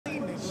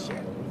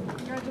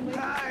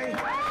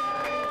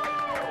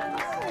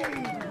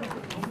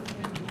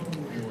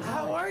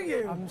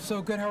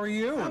So good. How are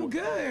you? I'm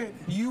good.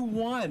 You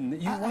won.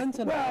 You won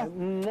tonight.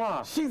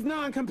 Well, she's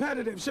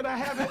non-competitive. Should I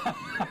have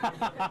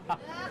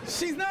it?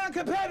 She's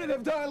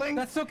non-competitive, darling.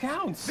 That still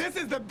counts. This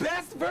is the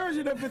best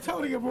version of the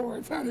Tony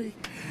Awards, honey.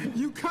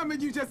 You come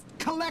and you just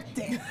collect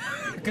it.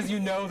 Because you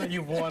know that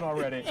you've won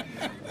already.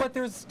 But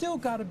there's still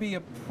got to be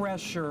a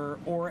pressure,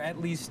 or at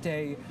least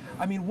I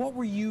mean, what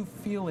were you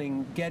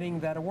feeling getting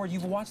that award?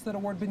 You've watched that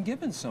award been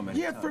given so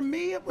many times. For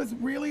me, it was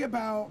really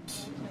about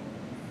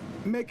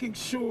making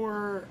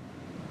sure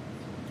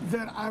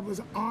that I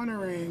was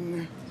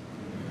honoring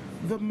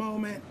the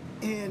moment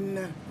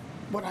in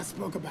what I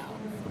spoke about.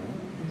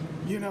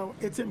 You know,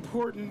 it's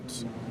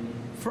important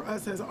for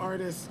us as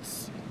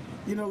artists,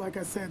 you know, like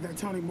I said, that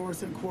Toni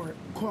Morrison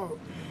quote,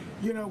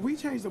 you know, we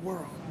change the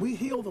world, we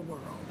heal the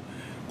world,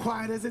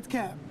 quiet as it's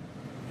kept,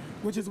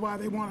 which is why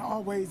they want to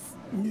always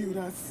mute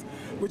us,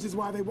 which is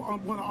why they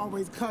want to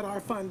always cut our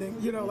funding,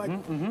 you know, like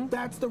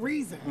that's the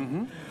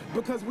reason,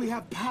 because we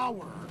have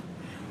power.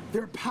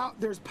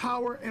 There's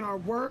power in our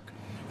work,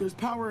 there's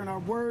power in our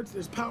words,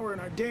 there's power in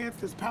our dance,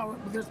 there's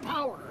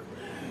power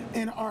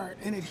in art,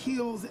 and it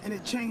heals and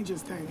it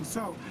changes things.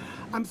 So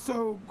I'm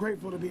so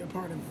grateful to be a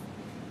part of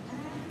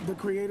the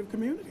creative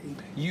community.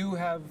 You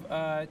have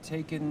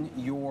taken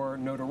your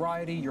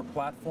notoriety, your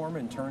platform,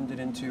 and turned it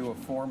into a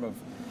form of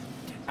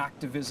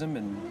activism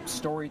and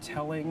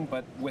storytelling,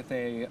 but with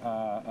a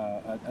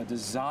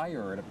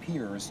desire, it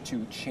appears,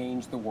 to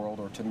change the world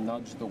or to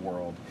nudge the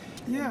world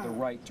in the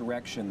right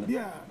direction.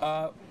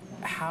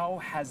 How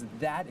has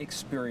that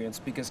experience,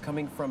 because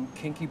coming from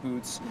Kinky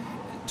Boots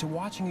to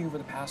watching you over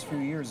the past few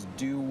years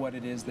do what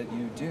it is that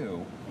you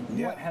do,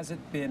 what has it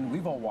been?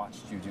 We've all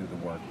watched you do the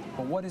work,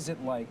 but what is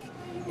it like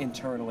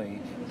internally,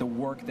 the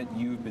work that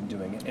you've been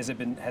doing? Has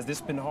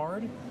this been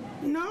hard?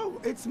 No,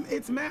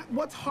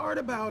 what's hard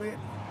about it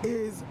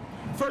is,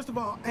 first of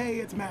all,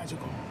 it's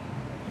magical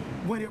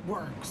when it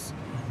works.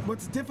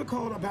 What's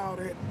difficult about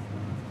it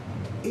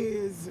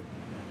is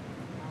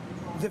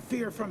the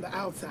fear from the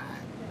outside,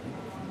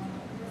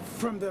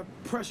 from the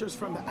pressures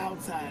from the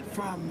outside,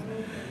 from,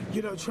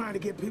 you know, trying to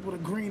get people to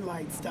green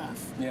light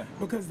stuff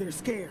because they're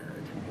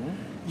scared.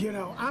 You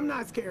know, I'm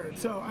not scared,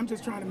 so I'm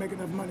just trying to make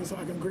enough money so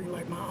I can green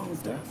light my own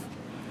stuff.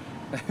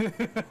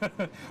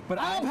 But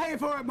I'll pay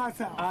for it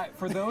myself.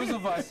 For those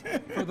of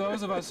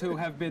us who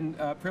have been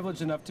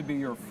privileged enough to be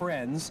your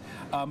friends,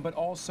 but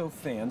also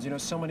fans, you know,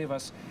 so many of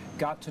us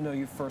got to know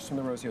you first from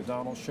the Rosie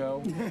O'Donnell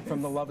show,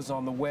 from the Love Is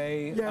on the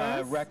Way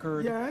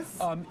record.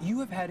 You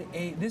have had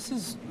this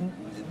is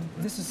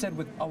said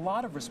with a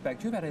lot of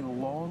respect, you've had a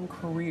long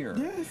career.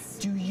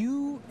 Do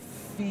you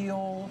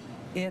feel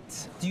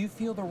it? Do you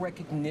feel the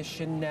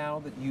recognition now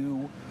that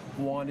you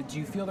wanted? Do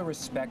you feel the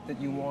respect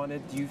that you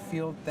wanted? Do you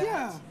feel that?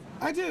 Yeah,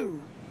 I do.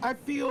 I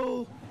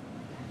feel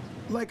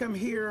like I'm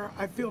here.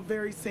 I feel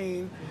very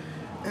seen.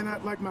 And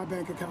I'd like my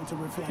bank account to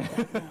reflect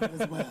that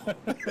now as well.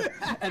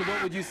 And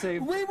what would you say?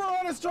 We were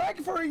on a strike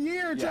for a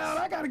year, child.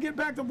 I got to get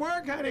back to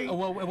work, honey.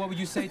 Well, what would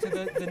you say to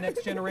the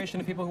next generation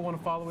of people who want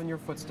to follow in your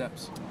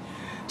footsteps?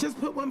 Just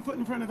put one foot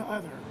in front of the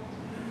other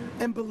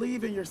and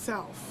believe in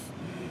yourself.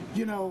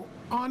 You know,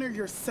 honor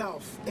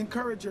yourself,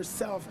 encourage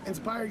yourself,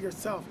 inspire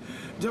yourself.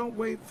 Don't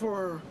wait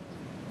for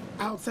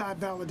outside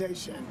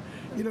validation.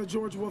 You know,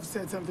 George Wolfe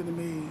said something to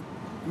me,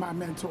 my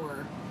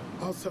mentor,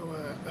 also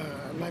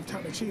a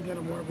Lifetime Achievement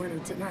Award winner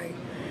tonight.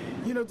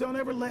 You know, don't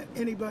ever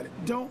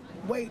don't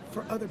wait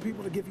for other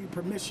people to give you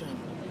permission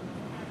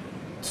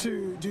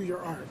to do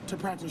your art, to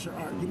practice your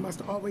art. You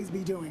must always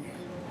be doing it.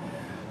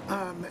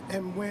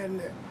 And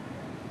when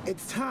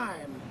it's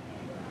time,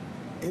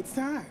 it's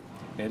time.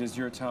 It is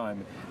your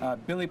time.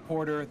 Billy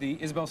Porter, the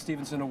Isabelle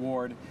Stevenson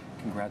Award.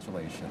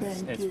 Congratulations.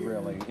 Thank you.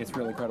 It's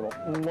really incredible.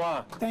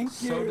 Mwah. Thank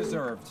you. So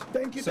deserved.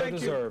 Thank you. So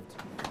deserved.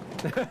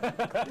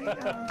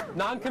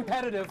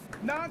 Non-competitive.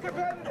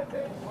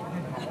 Non-competitive.